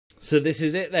So this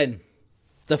is it then.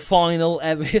 The final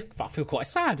ever... I feel quite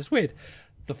sad, it's weird.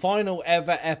 The final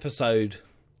ever episode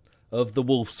of the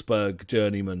Wolfsburg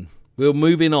Journeyman. We're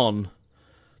moving on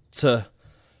to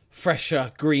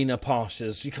fresher, greener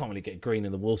pastures. You can't really get green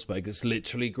in the Wolfsburg. It's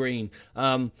literally green.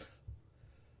 Let's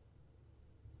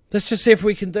just see if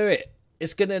we can do it.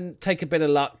 It's going to take a bit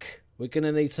of luck. We're going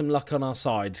to need some luck on our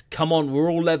side. Come on,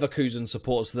 we're all Leverkusen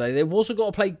supporters today. They've also got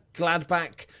to play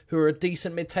Gladbach, who are a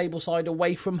decent mid-table side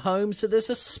away from home. So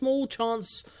there's a small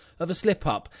chance of a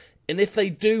slip-up. And if they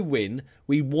do win,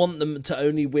 we want them to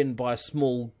only win by a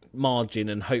small margin.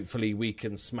 And hopefully we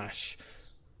can smash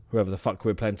whoever the fuck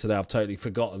we're playing today. I've totally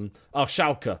forgotten. Oh,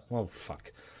 Schalke. Oh,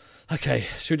 fuck. Okay,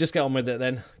 should we just get on with it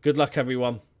then? Good luck,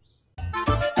 everyone.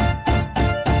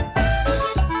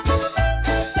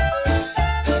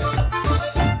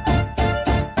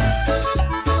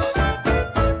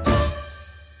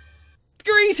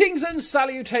 Greetings and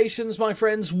salutations, my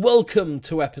friends. Welcome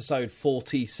to episode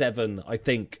 47, I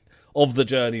think, of The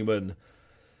Journeyman.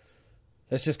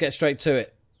 Let's just get straight to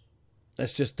it.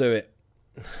 Let's just do it.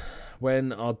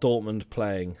 When are Dortmund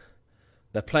playing?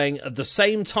 They're playing at the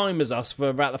same time as us for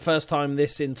about the first time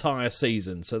this entire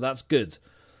season, so that's good.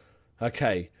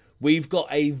 Okay, we've got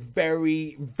a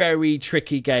very, very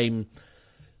tricky game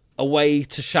away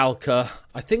to Schalke.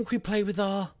 I think we play with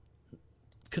our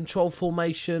control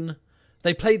formation.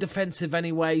 They play defensive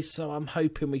anyway, so I'm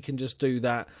hoping we can just do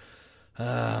that.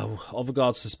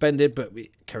 Overgaard suspended, but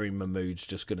Karim Mahmoud's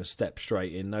just going to step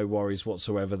straight in. No worries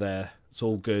whatsoever there. It's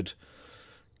all good.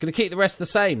 Going to keep the rest the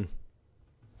same.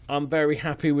 I'm very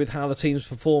happy with how the team's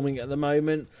performing at the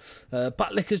moment.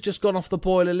 Butlicker's just gone off the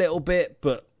boil a little bit,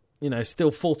 but, you know, still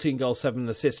 14 goals, 7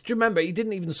 assists. Do you remember, he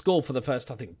didn't even score for the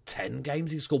first, I think, 10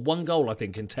 games. He scored 1 goal, I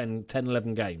think, in 10,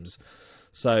 11 games.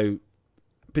 So,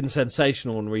 been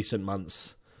sensational in recent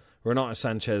months. Renato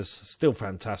Sanchez, still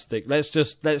fantastic. Let's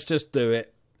just do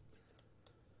it.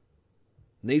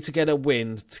 Need to get a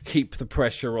win to keep the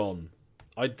pressure on.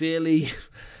 Ideally,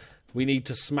 we need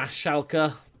to smash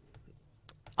Schalke.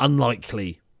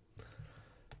 Unlikely.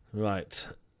 Right.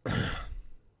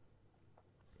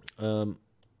 Who's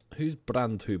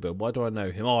Brandhuber? Why do I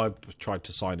know him? Oh, I've tried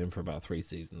to sign him for about 3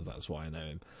 seasons. That's why I know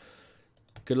him.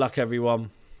 Good luck,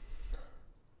 everyone.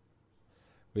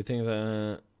 We think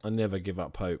that I never give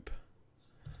up hope.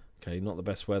 Okay, not the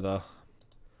best weather.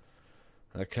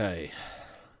 Okay.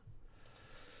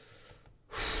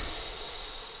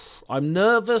 I'm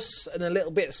nervous and a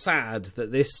little bit sad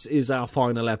that this is our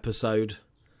final episode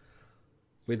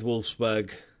with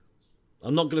Wolfsburg.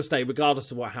 I'm not going to stay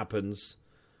regardless of what happens.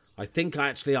 I think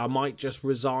I might just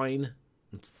resign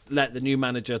and let the new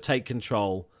manager take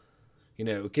control. You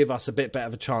know, it will give us a bit better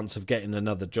of a chance of getting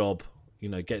another job. You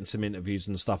know, getting some interviews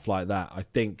and stuff like that. I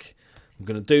think I'm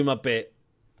going to do my bit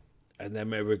and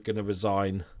then we're going to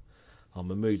resign. Oh,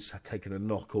 Mahmoud's taken a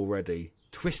knock already.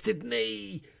 Twisted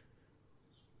knee!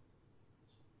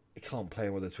 He can't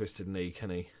play with a twisted knee, can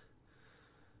he?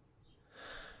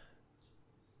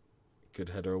 Good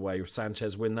header away.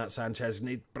 Sanchez win that. Sanchez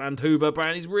need Brandhuber.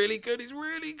 Brand, he's really good. He's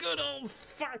really good. Oh,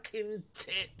 fucking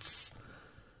tits.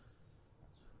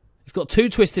 He's got 2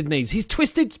 twisted knees. He's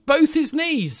twisted both his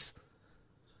knees.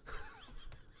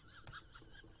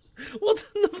 What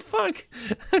in the fuck?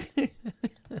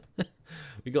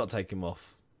 We got to take him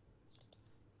off.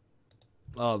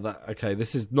 Oh, that okay.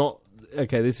 This is not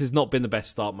okay. This has not been the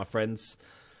best start, my friends.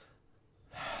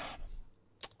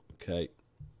 Okay,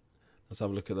 let's have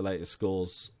a look at the latest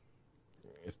scores.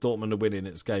 If Dortmund are winning,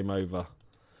 it's game over.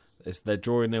 They're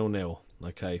drawing 0-0.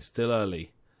 Okay, still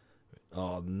early.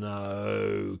 Oh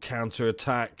no! Counter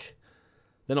attack.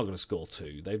 They're not going to score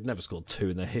 2. They've never scored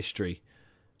 2 in their history.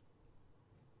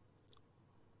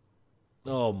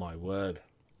 Oh, my word.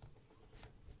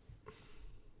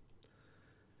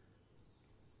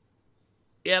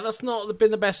 Yeah, that's not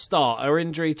been the best start. Our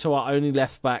injury to our only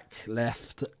left back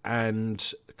left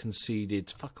and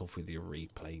conceded. Fuck off with your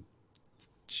replay,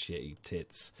 shitty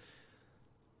tits.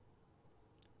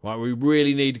 Right, we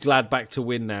really need Gladbach to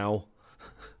win now.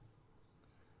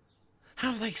 How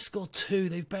have they scored 2?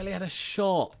 They've barely had a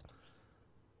shot.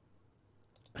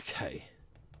 Okay.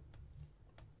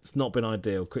 It's not been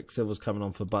ideal. Quicksilver's coming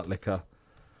on for Butlicker.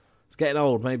 It's getting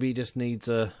old. Maybe he just needs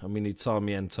and we need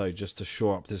Sarmiento just to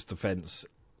shore up this defence.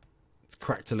 It's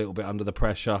cracked a little bit under the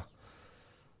pressure.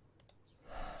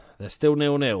 They're still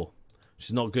 0-0, which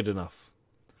is not good enough.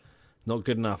 Not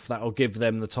good enough. That'll give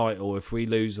them the title. If we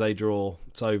lose, they draw.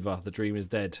 It's over. The dream is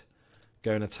dead.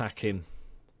 Going attacking.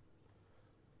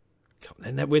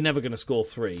 We're never going to score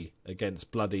 3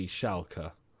 against bloody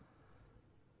Schalke.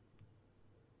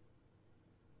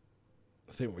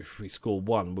 I think if we score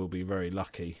 1, we'll be very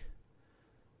lucky.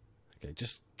 Okay,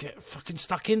 just get fucking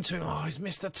stuck into him. Oh, he's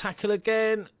missed the tackle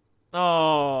again.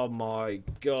 Oh, my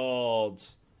God.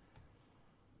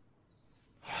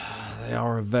 They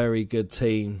are a very good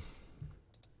team.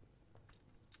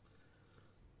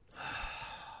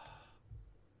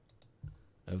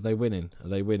 Are they winning? Are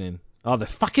they winning? Oh, they're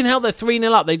fucking hell. They're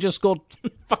 3-0 up. They just scored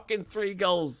fucking 3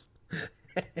 goals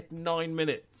in 9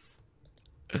 minutes.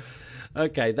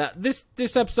 Okay,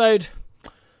 this episode.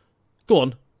 Go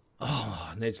on.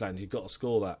 Oh, Nidgeland, you've got to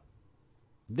score that.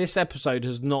 This episode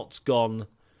has not gone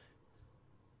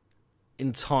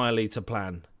entirely to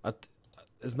plan.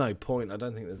 There's no point. I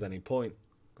don't think there's any point.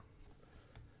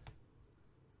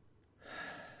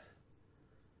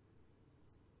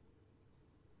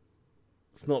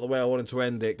 It's not the way I wanted to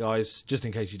end it, guys. Just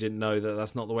in case you didn't know that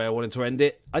that's not the way I wanted to end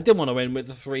it. I didn't want to end with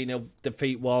the 3-0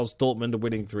 defeat whilst Dortmund are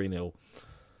winning 3-0.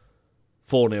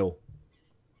 4-0.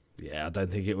 Yeah, I don't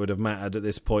think it would have mattered at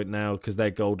this point now because their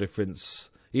goal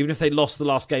difference... Even if they lost the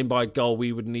last game by a goal,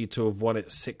 we would need to have won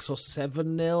it 6 or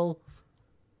 7-0.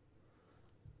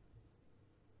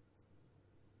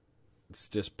 It's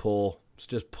just poor. It's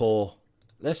just poor.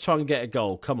 Let's try and get a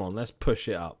goal. Come on, let's push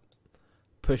it up.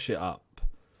 Push it up.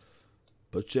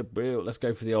 Let's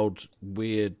go for the old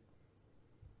weird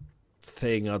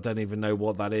thing. I don't even know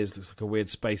what that is. Looks like a weird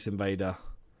Space Invader.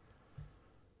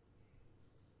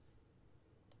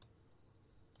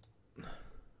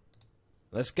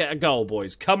 Let's get a goal,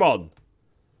 boys. Come on.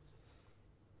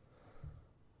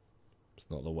 It's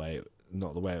not the way it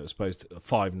was supposed to.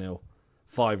 5-0.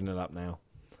 5-0 up now.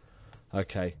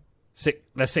 Okay.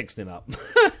 They're 6-0 up.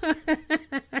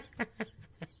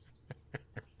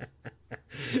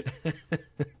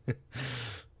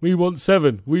 We want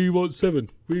 7. We want 7.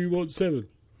 We want 7.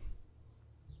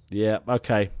 Yeah,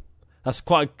 okay. That's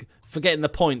quite... Forgetting the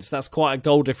points, that's quite a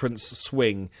goal difference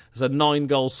swing. There's a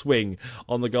 9-goal swing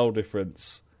on the goal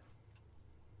difference.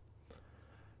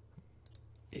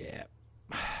 Yeah.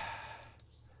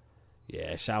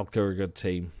 Yeah, Schalke are a good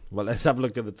team. Well, let's have a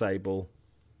look at the table.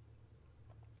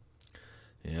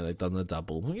 Yeah, they've done the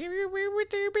double.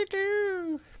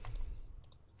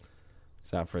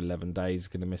 It's out for 11 days.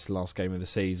 Going to miss the last game of the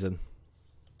season.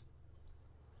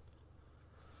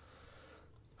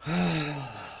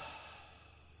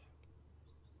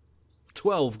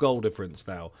 12 goal difference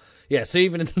now. Yeah, so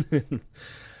even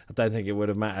I don't think it would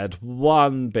have mattered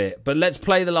one bit. But let's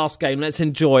play the last game. Let's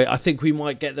enjoy it. I think we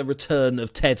might get the return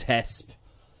of Ted Hesp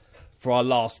for our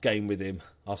last game with him.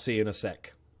 I'll see you in a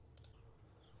sec.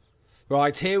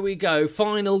 Right, here we go.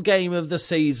 Final game of the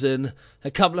season. A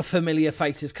couple of familiar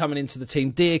faces coming into the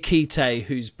team. Diakite,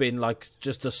 who's been like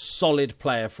just a solid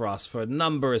player for us for a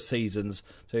number of seasons.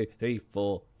 2, 3,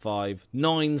 4, 5,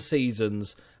 9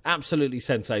 seasons. Absolutely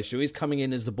sensational. He's coming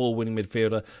in as the ball-winning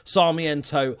midfielder.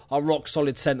 Sarmiento, our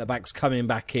rock-solid centre-backs, coming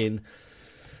back in.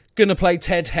 Going to play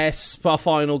Ted Hesp, our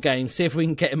final game. See if we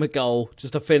can get him a goal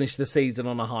just to finish the season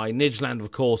on a high. Nidgeland,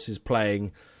 of course, is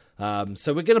playing.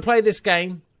 So we're going to play this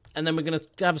game. And then we're going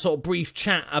to have a sort of brief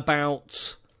chat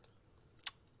about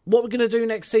what we're going to do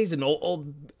next season. Or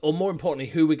more importantly,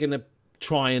 who we're going to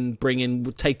try and bring in,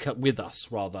 take up with us,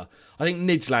 rather. I think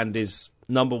Nidgeland is...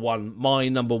 my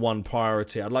number one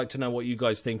priority. I'd like to know what you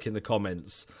guys think in the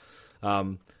comments.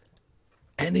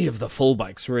 Any of the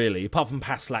fullbacks, really, apart from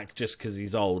Paslak just because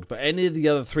he's old, but any of the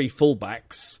other 3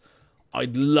 fullbacks,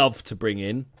 I'd love to bring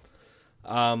in.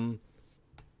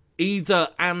 Either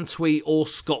Antwi or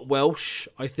Scott Welsh,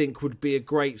 I think, would be a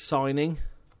great signing.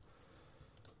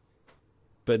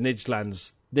 But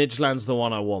Nidgeland's the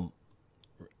one I want.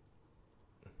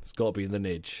 It's got to be the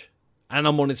Nidge. And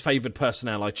I'm on his favoured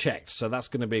personnel, I checked. So that's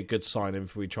going to be a good sign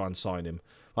if we try and sign him.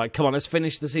 Right, come on, let's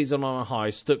finish the season on a high.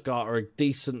 Stuttgart are a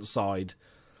decent side.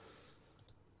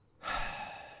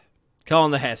 Come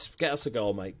on, the Hesp. Get us a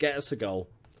goal, mate. Get us a goal.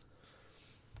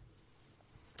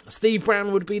 Steve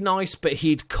Brown would be nice, but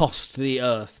he'd cost the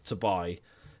earth to buy.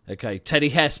 Okay,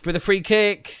 Teddy Hesp with a free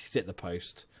kick. He's hit the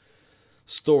post.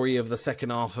 Story of the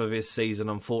second half of his season,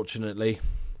 unfortunately.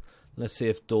 Let's see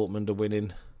if Dortmund are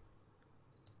winning.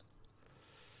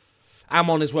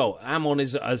 Amon as well. Amon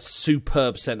is a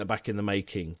superb centre-back in the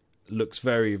making. Looks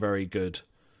very, very good.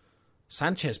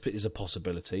 Sanchez is a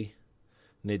possibility.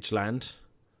 Nidgeland.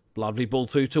 Lovely ball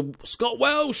through to Scott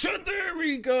Welsh. And there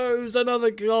he goes.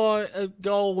 Another guy, a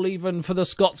goal even for the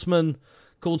Scotsman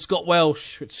called Scott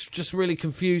Welsh. It's just really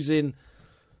confusing.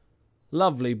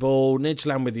 Lovely ball.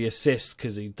 Nidgeland with the assist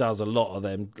because he does a lot of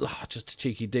them. Just a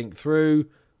cheeky dink through.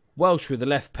 Welsh with the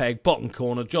left peg. Bottom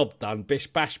corner. Job done. Bish,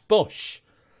 bash, bush.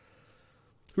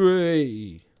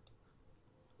 Hooray.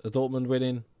 Are Dortmund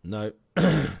winning? No.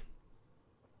 Right,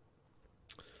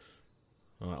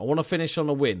 I want to finish on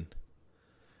a win.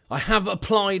 I have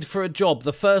applied for a job,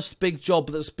 the first big job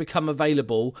that's become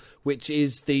available, which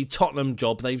is the Tottenham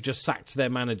job. They've just sacked their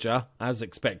manager, as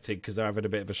expected, because they're having a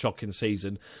bit of a shocking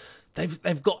season.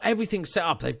 They've got everything set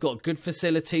up. They've got good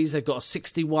facilities. They've got a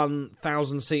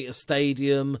 61,000-seater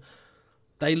stadium.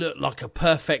 They look like a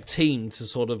perfect team to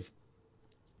sort of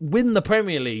win the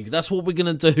Premier League. That's what we're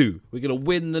going to do. We're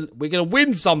going to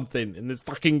win something in this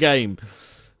fucking game.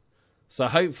 So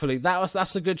hopefully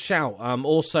that's a good shout.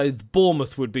 Also,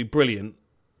 Bournemouth would be brilliant.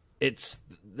 It's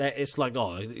like,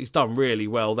 oh, he's done really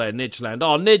well there, Nijland.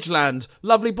 Oh, Nijland,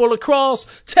 lovely ball across.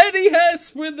 Teddy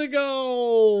Hess with the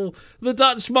goal. The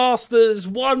Dutch Masters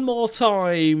one more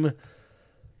time,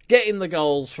 getting the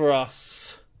goals for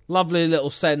us. Lovely little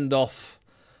send-off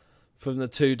from the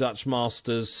two Dutch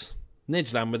Masters.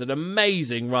 Nijland with an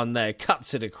amazing run there,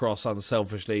 cuts it across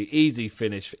unselfishly, easy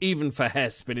finish, even for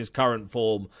Hesp in his current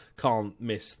form, can't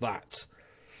miss that.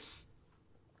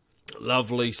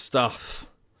 Lovely stuff.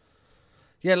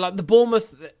 Yeah, like the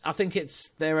Bournemouth, I think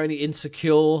they're only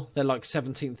insecure, they're like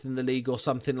 17th in the league or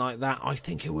something like that. I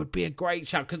think it would be a great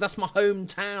shout, because that's my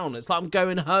hometown, it's like I'm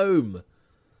going home.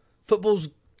 Football's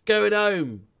going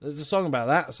home. There's a song about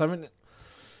that, something.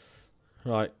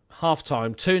 Right,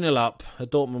 half-time, 2-0 up, a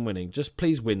Dortmund winning. Just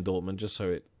please win, Dortmund, just so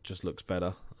it just looks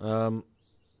better. No,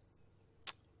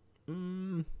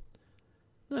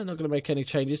 not going to make any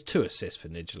changes. 2 assists for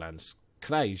Nijland.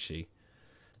 Crazy.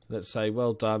 Let's say,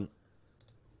 well done.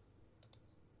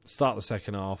 Start the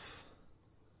second half.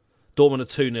 Dortmund are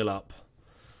 2-0 up.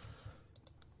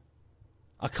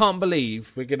 I can't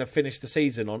believe we're going to finish the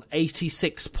season on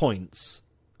 86 points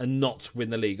and not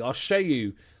win the league. I'll show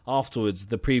you afterwards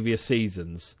the previous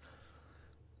seasons.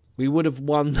 We would have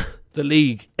won the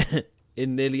league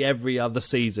in nearly every other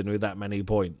season with that many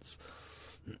points.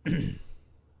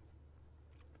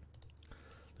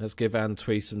 Let's give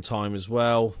Antwi some time as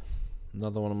well.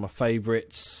 Another one of my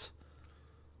favourites.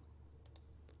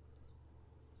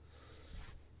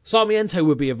 Sarmiento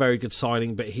would be a very good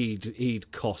signing, but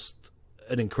he'd cost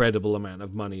an incredible amount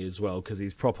of money as well, because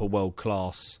he's proper world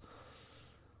class.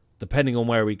 Depending on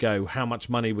where we go, how much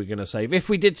money we're going to save. If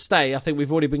we did stay, I think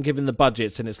we've already been given the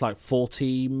budgets, and it's like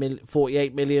 48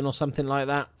 million or something like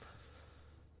that.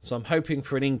 So I'm hoping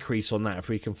for an increase on that if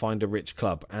we can find a rich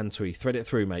club. Antwi, thread it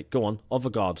through, mate. Go on.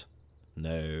 Overgaard. No,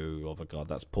 Overgaard,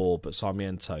 that's poor. But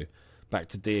Sarmiento. Back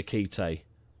to Diakite.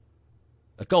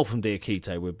 A goal from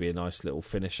Diakite would be a nice little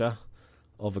finisher.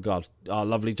 Overgaard. Oh,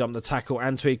 lovely jump the tackle.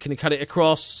 Antwi, can he cut it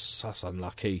across? That's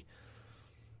unlucky.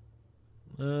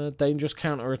 Dangerous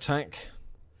counter-attack.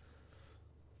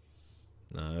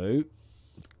 No.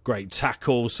 Great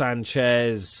tackle,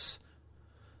 Sanchez.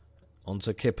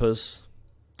 Onto Kippers.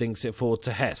 Dinks it forward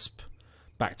to Hesp.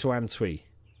 Back to Antwi.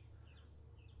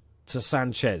 To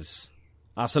Sanchez.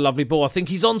 That's a lovely ball. I think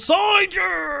he's onside.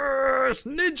 Yes!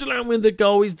 Nijland with the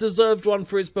goal. He's deserved one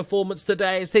for his performance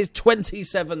today. It's his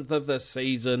 27th of the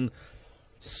season.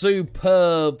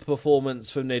 Superb performance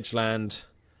from Nijland.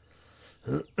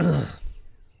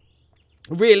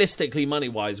 Realistically,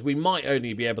 money-wise, we might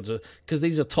only be able to, because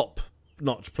these are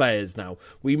top-notch players now,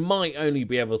 we might only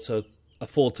be able to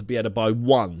afford to be able to buy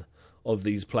one of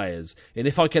these players. And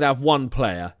if I could have one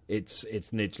player, it's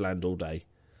Nijland all day.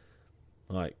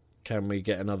 Right, can we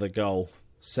get another goal?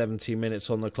 70 minutes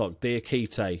on the clock.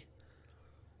 Diakite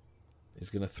is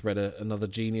going to thread another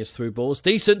genius through balls.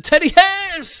 Decent. Teddy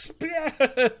Hess!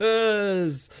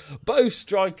 Yes! Both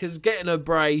strikers getting a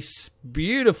brace.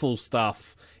 Beautiful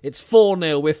stuff. It's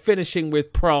 4-0. We're finishing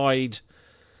with pride.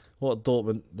 What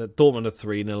Dortmund? Dortmund are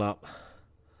 3-0 up.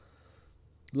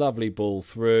 Lovely ball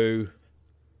through.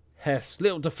 Hess,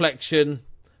 little deflection.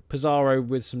 Pizarro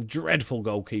with some dreadful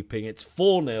goalkeeping. It's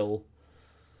 4-0.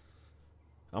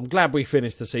 I'm glad we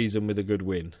finished the season with a good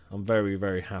win. I'm very,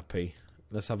 very happy.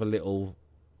 Let's have a little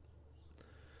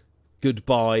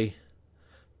goodbye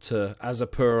to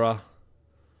Azapura.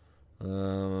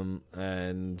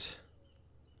 And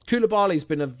Koulibaly's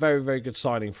been a very, very good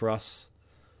signing for us.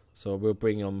 So we'll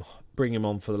bring him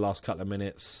on for the last couple of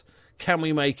minutes. Can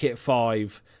we make it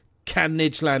 5? Can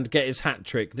Nijland get his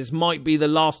hat-trick? This might be the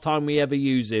last time we ever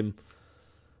use him.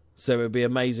 So it would be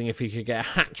amazing if he could get a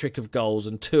hat-trick of goals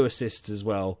and 2 assists as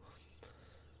well.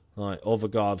 Right,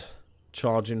 Overgaard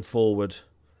charging forward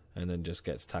and then just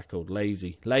gets tackled.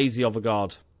 Lazy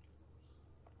Overgaard.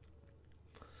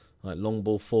 Right, long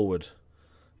ball forward.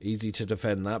 Easy to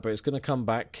defend that, but it's going to come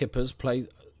back. Kippers play.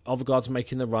 Overgaard's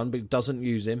making the run, but he doesn't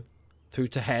use him. Through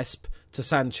to Hesp, to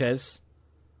Sanchez.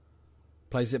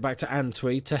 Plays it back to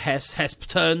Antwi, to Hesp. Hesp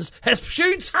turns. Hesp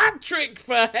shoots. Hat-trick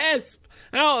for Hesp.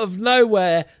 Out of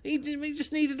nowhere. He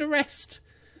just needed a rest.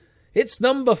 It's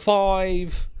number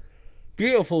 5.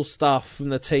 Beautiful stuff from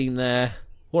the team there.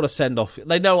 What a send-off.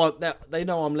 They know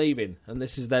I'm leaving, and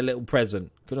this is their little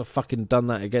present. Could have fucking done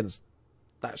that against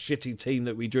that shitty team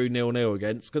that we drew 0-0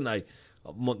 against, couldn't they?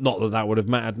 Not that that would have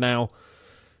mattered now.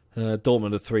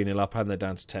 Dortmund are 3-0 up, and they're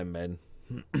down to 10 men.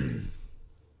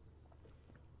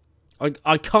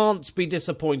 I can't be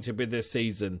disappointed with this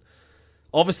season.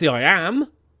 Obviously, I am.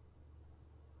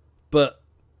 But,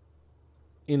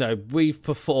 you know, we've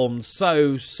performed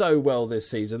so well this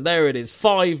season. There it is,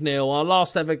 5-0, our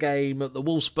last ever game at the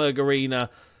Wolfsburg Arena,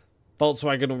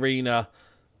 Volkswagen Arena,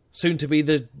 soon to be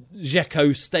the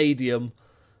Zeko Stadium.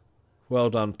 Well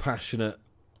done, passionate.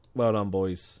 Well done,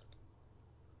 boys.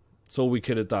 That's all we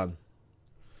could have done.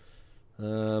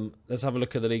 Let's have a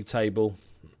look at the league table.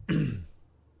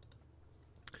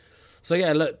 So,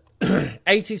 yeah, look,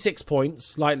 86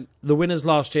 points, like the winners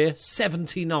last year,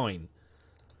 79.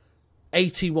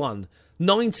 81.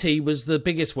 90 was the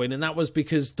biggest win, and that was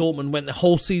because Dortmund went the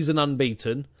whole season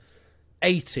unbeaten.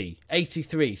 80,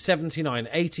 83, 79,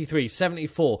 83,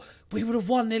 74. We would have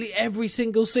won nearly every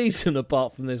single season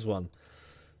apart from this one.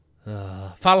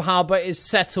 Fallhaber is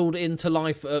settled into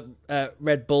life at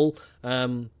Red Bull.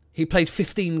 He played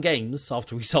 15 games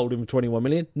after we sold him for 21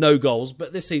 million. No goals,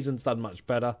 but this season's done much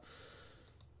better.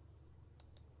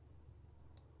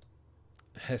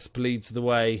 Hesp leads the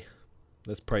way.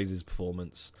 Let's praise his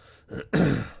performance.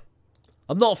 I'm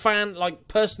not a fan,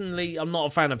 personally, I'm not a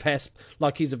fan of Hesp.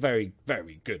 He's a very,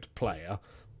 very good player.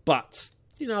 But,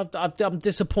 you know, I'm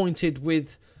disappointed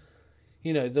with,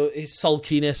 you know, his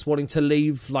sulkiness, wanting to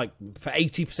leave. For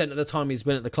 80% of the time he's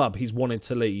been at the club, he's wanted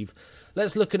to leave.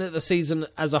 Let's look at the season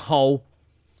as a whole.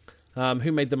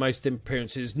 Who made the most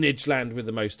appearances? Nijland with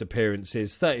the most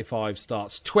appearances. 35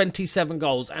 starts, 27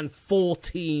 goals and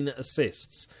 14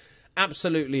 assists.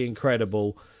 Absolutely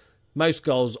incredible. Most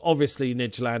goals, obviously,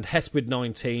 Nijland. Hesp with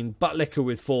 19. Buttlicker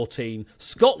with 14.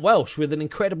 Scott Welsh with an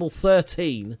incredible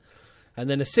 13. And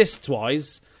then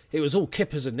assists-wise, it was all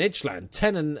Kippers and Nijland.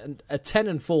 10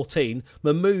 and 14.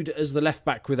 Mahmoud as the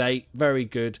left-back with 8. Very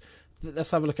good.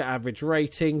 Let's have a look at average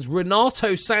ratings.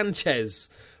 Renato Sanchez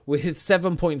with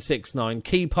 7.69.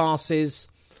 Key passes.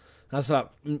 That's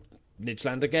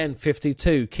Nijland again,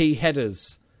 52. Key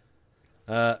headers.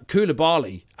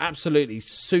 Koulibaly, absolutely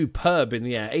superb in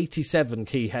the air. 87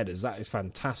 key headers. That is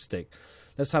fantastic.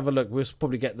 Let's have a look. We'll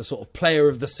probably get the sort of player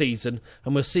of the season,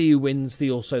 and we'll see who wins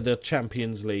the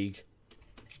Champions League.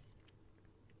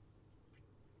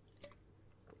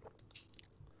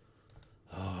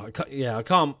 I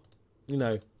can't. You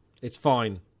know, it's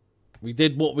fine. We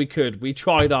did what we could. We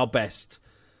tried our best.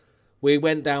 We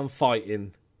went down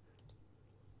fighting.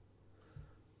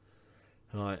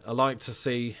 All right, I like to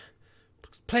see.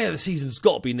 Player of the season's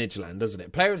got to be Nijland, doesn't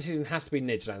it? Player of the season has to be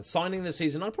Nijland. Signing the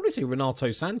season, I'd probably say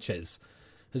Renato Sanchez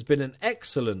has been an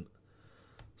excellent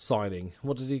signing.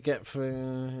 What did he get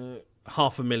for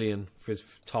 $500,000 for his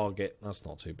target? That's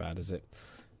not too bad, is it?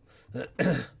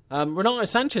 Renato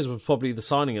Sanchez was probably the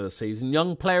signing of the season.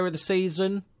 Young player of the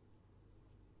season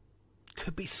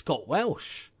could be Scott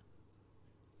Welsh,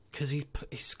 because he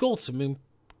scored some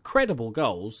incredible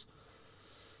goals.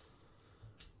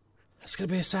 It's going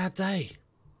to be a sad day.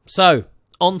 So,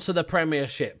 on to the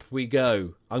Premiership we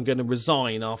go. I'm going to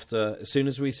resign as soon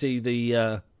as we see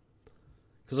the...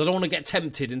 Because I don't want to get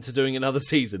tempted into doing another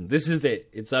season. This is it.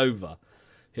 It's over.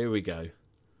 Here we go.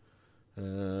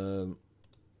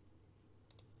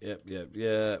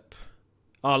 Yep.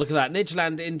 Oh, look at that.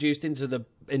 Nijland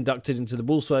inducted into the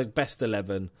Wolfsburg Best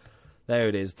 11. There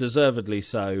it is. Deservedly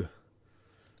so.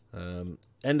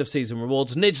 End of season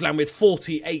rewards. Nijland with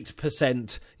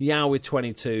 48%. Yao with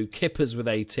 22. Kippers with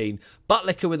 18.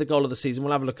 Buttlicker with the goal of the season.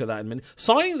 We'll have a look at that in a minute.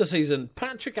 Signing of the season,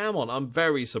 Patrick Amon. I'm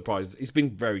very surprised. He's been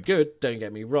very good, don't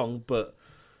get me wrong, but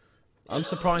I'm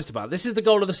surprised about it. This is the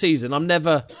goal of the season. I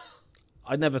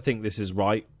never think this is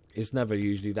right. It's never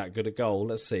usually that good a goal.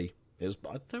 Let's see. I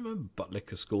don't remember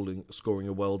Buttlicker scoring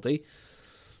a worldie.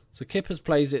 So Kippers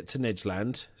plays it to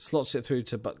Nijland, slots it through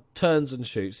to turns and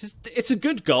shoots. It's a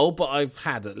good goal, but I've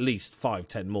had at least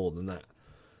 5-10 more than that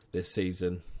this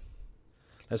season.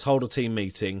 Let's hold a team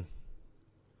meeting.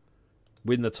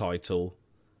 Win the title.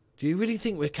 Do you really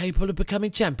think we're capable of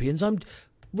becoming champions?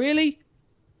 Really?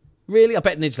 I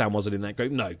bet Nijland wasn't in that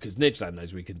group. No, because Nijland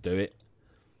knows we can do it.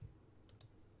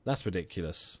 That's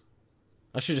ridiculous.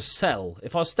 I should just sell.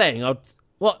 If I was staying,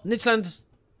 What? Nijland's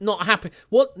not happy.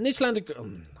 What?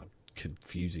 Nijland...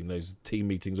 confusing. Those team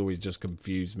meetings always just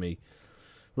confuse me.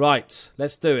 Right,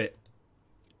 let's do it.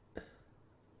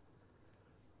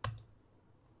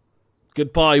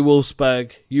 Goodbye,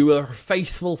 Wolfsburg. You were a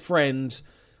faithful friend,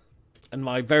 and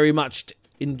I very much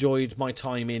enjoyed my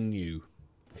time in you.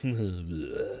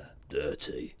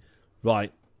 dirty.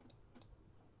 Right.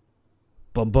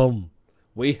 Boom, boom.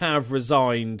 We have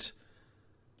resigned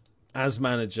as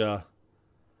manager.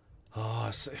 Oh,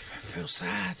 it feels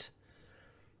sad.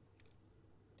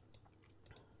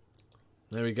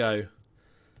 There we go.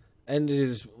 Ended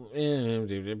his...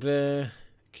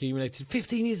 accumulated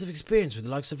 15 years of experience with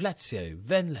the likes of Lazio,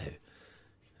 Venlo.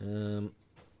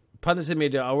 Pundits in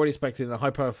media are already expecting a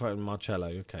high profile Marcello.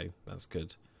 Okay, that's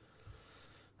good.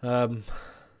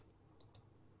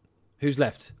 Who's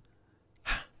left?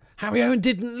 Harry Owen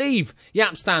didn't leave.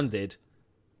 Yap Stam did.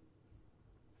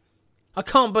 I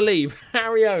can't believe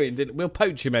Harry Owen didn't... We'll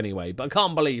poach him anyway, but I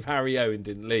can't believe Harry Owen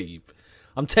didn't leave.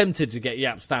 I'm tempted to get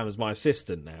Yap Stam as my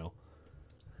assistant now.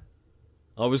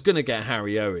 I was going to get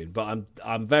Harry Owen, but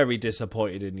I'm very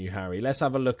disappointed in you, Harry. Let's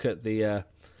have a look at the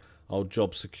old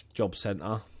job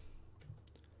centre.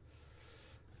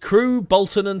 Crewe,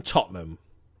 Bolton and Tottenham.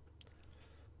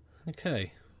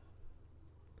 Okay.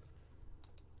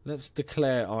 Let's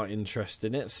declare our interest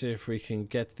in it. See if we can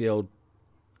get the old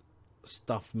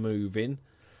stuff moving.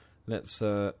 Let's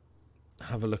have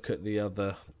a look at the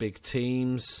other big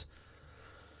teams.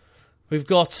 We've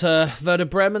got Werder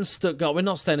Bremen, Stuttgart. We're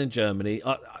not staying in Germany.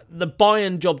 The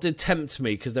Bayern job did tempt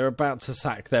me because they're about to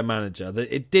sack their manager.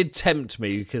 It did tempt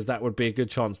me because that would be a good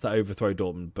chance to overthrow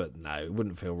Dortmund. But no, it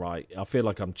wouldn't feel right. I feel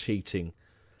like I'm cheating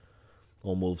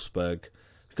on Wolfsburg.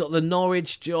 We've got the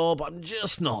Norwich job. I'm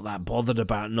just not that bothered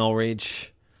about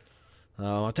Norwich.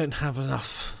 I don't have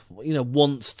enough,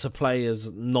 wants to play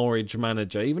as Norwich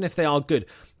manager, even if they are good.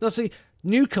 Now, see,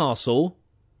 Newcastle...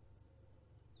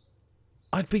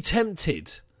 I'd be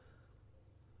tempted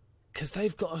because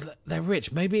they're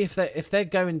rich. Maybe if they're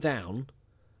going down,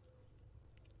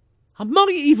 I might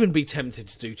even be tempted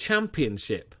to do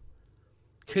Championship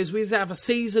because we'd have a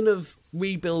season of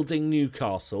rebuilding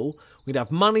Newcastle. We'd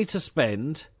have money to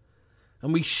spend,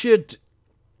 and we should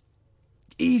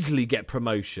easily get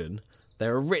promotion.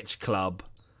 They're a rich club.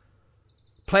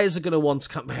 Players are going to want to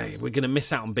come. Hey, we're going to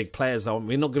miss out on big players.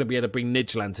 We're not going to be able to bring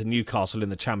Midtjylland to Newcastle in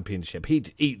the Championship.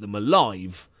 He'd eat them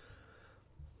alive.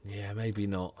 Yeah, maybe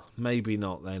not. Maybe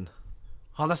not then.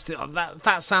 Oh,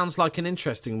 that sounds like an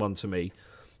interesting one to me.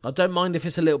 I don't mind if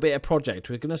it's a little bit of a project.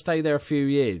 We're going to stay there a few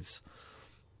years.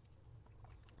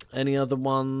 Any other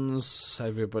ones?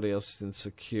 Everybody else is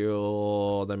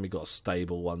insecure. Then we got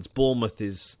stable ones. Bournemouth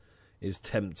is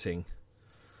tempting.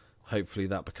 Hopefully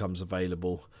that becomes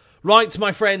available. Right,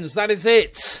 my friends, that is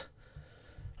it.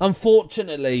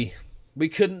 Unfortunately, we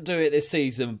couldn't do it this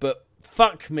season, but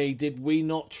fuck me, did we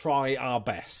not try our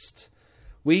best.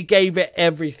 We gave it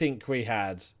everything we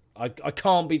had. I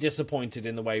can't be disappointed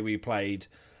in the way we played.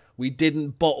 We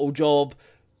didn't bottle job.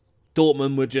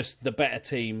 Dortmund were just the better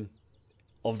team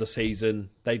of the season.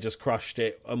 They just crushed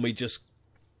it, and we just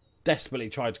desperately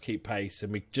tried to keep pace,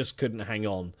 and we just couldn't hang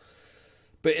on.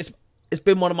 But it's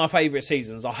been one of my favourite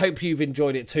seasons. I hope you've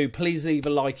enjoyed it too. Please leave a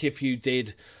like if you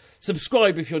did.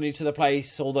 Subscribe if you're new to the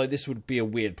place, although this would be a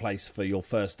weird place for your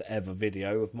first ever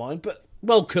video of mine. But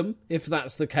welcome, if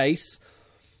that's the case.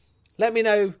 Let me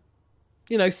know,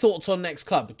 thoughts on next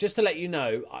club. Just to let you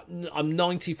know, I'm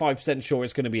 95% sure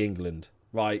it's going to be England,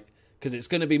 right? Because it's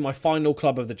going to be my final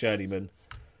club of the Journeyman.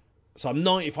 So I'm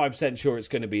 95% sure it's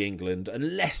going to be England,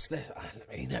 unless there's,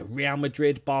 Real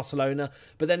Madrid, Barcelona.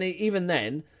 But then even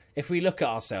then... If we look at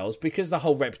ourselves, because the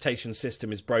whole reputation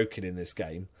system is broken in this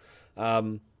game,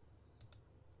 I'm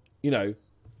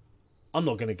not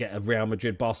going to get a Real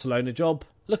Madrid Barcelona job.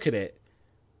 Look at it.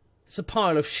 It's a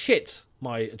pile of shit,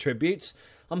 my attributes.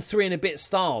 I'm 3 and a bit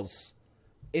stars.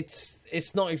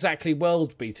 It's not exactly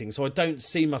world beating, so I don't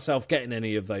see myself getting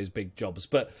any of those big jobs.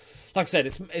 But like I said,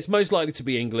 it's most likely to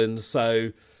be England,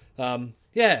 so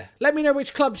yeah, let me know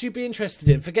which clubs you'd be interested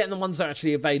in. Forgetting the ones that are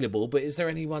actually available, but is there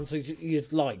any ones that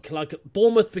you'd like? Like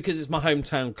Bournemouth, because it's my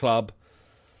hometown club.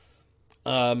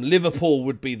 Liverpool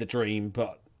would be the dream,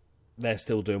 but they're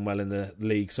still doing well in the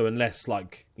league. So unless,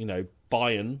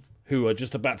 Bayern, who are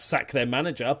just about to sack their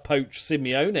manager, poach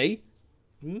Simeone,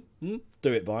 do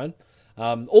it, Bayern.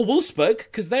 Or Wolfsburg,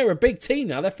 because they're a big team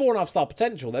now. They're 4.5-star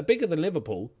potential. They're bigger than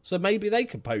Liverpool, so maybe they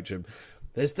could poach him.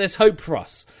 There's hope for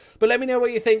us. But let me know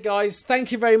what you think, guys.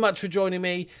 Thank you very much for joining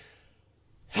me.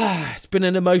 It's been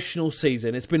an emotional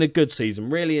season. It's been a good season.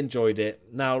 Really enjoyed it.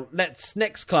 Now,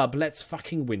 next club, let's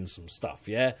fucking win some stuff,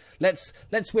 yeah? Let's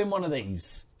win one of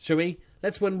these, shall we?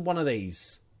 Let's win one of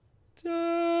these.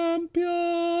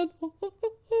 Champion.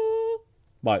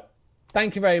 Right.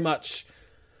 Thank you very much.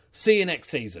 See you next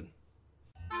season.